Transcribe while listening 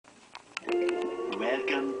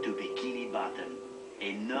Welcome to Bikini Bottom,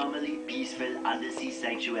 a normally peaceful undersea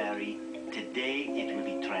sanctuary. Today it will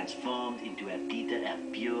be transformed into a theater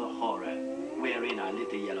of pure horror, wherein our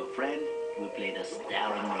little yellow friend will play the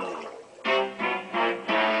starring role.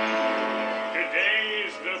 Today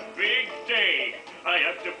is the big day. I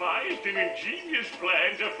have devised an ingenious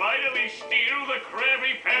plan to finally steal the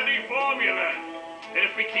Krabby Patty formula.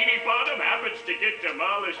 If Bikini Bottom happens to get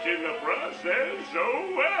demolished in the process,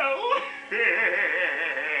 oh well.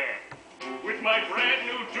 With my brand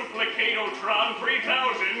new Duplicatotron 3000,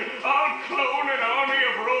 I'll clone an army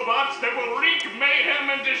of robots that will wreak mayhem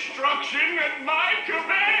and destruction at my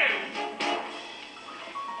command.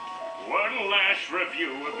 One last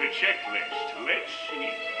review of the checklist. Let's see.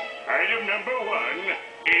 Item number 1.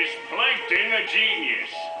 Is Plankton a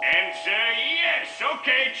genius? Answer yes.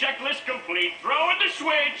 Okay, checklist complete. Throw in the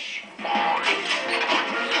switch.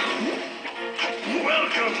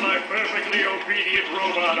 Welcome, my perfectly obedient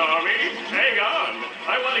robot army. Hang on.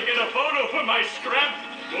 I want to get a photo for my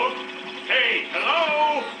scrapbook. Hey,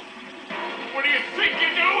 hello? What do you think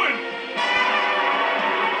you're doing?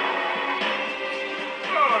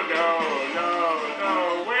 Oh,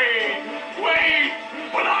 no, wait.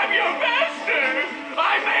 But I'm your master.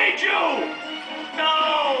 I made you. No,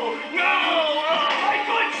 oh, my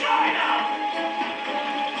good China.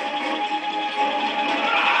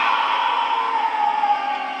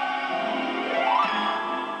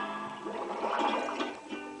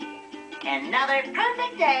 Another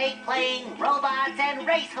perfect day playing robots and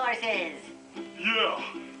racehorses. Yeah,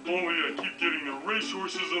 only I keep getting the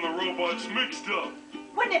racehorses and the robots mixed up.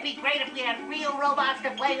 Wouldn't it be great if we had real robots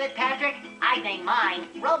to play with, Patrick? I'd name mine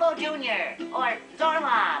Robo Jr. or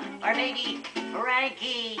Zorlon or maybe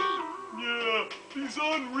Frankie. Yeah, these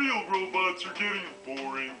unreal robots are getting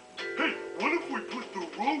boring. Hey, what if we put the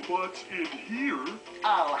robots in here?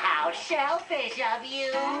 Oh, how shellfish of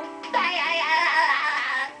you.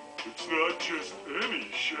 It's not just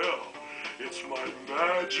any shell. It's my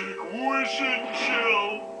magic wishing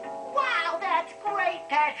shell. Wow, that's great,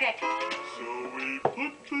 Patrick. So we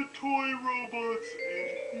put the toy robots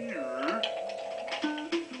in here.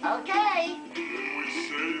 Okay. Then we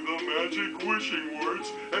say the magic wishing words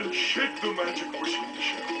and shake the magic wishing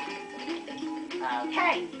shell.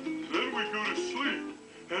 Okay. Then we go to sleep.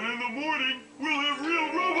 And in the morning, we'll have real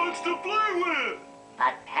robots to play with.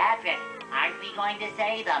 But Patrick, aren't we going to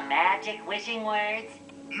say the magic wishing words?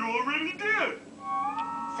 You already did.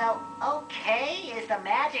 So, okay is the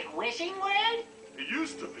magic wishing word? It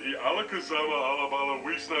used to be Alakazama Alabala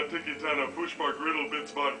Wisna Tikitana Pushbar Griddle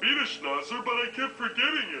Bits Von Schnauzer, but I kept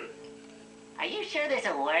forgetting it. Are you sure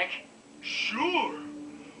this'll work? Sure.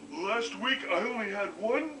 Last week I only had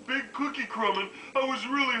one big cookie crumb and I was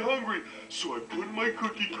really hungry, so I put my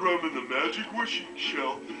cookie crumb in the magic wishing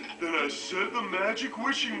shell, then I said the magic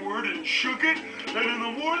wishing word and shook it, and in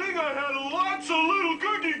the morning I had lots of little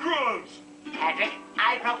cookie crumbs. Patrick,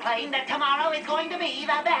 I proclaim that tomorrow is going to be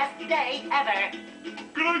the best day ever.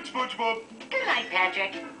 Good night, SpongeBob. Good night,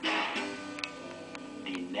 Patrick.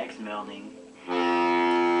 The next morning.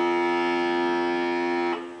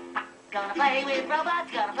 Gonna play with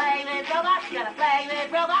robots, gonna play with robots, gonna play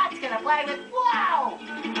with robots, gonna play with... Wow!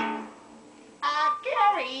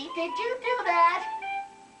 Gary, did you do that?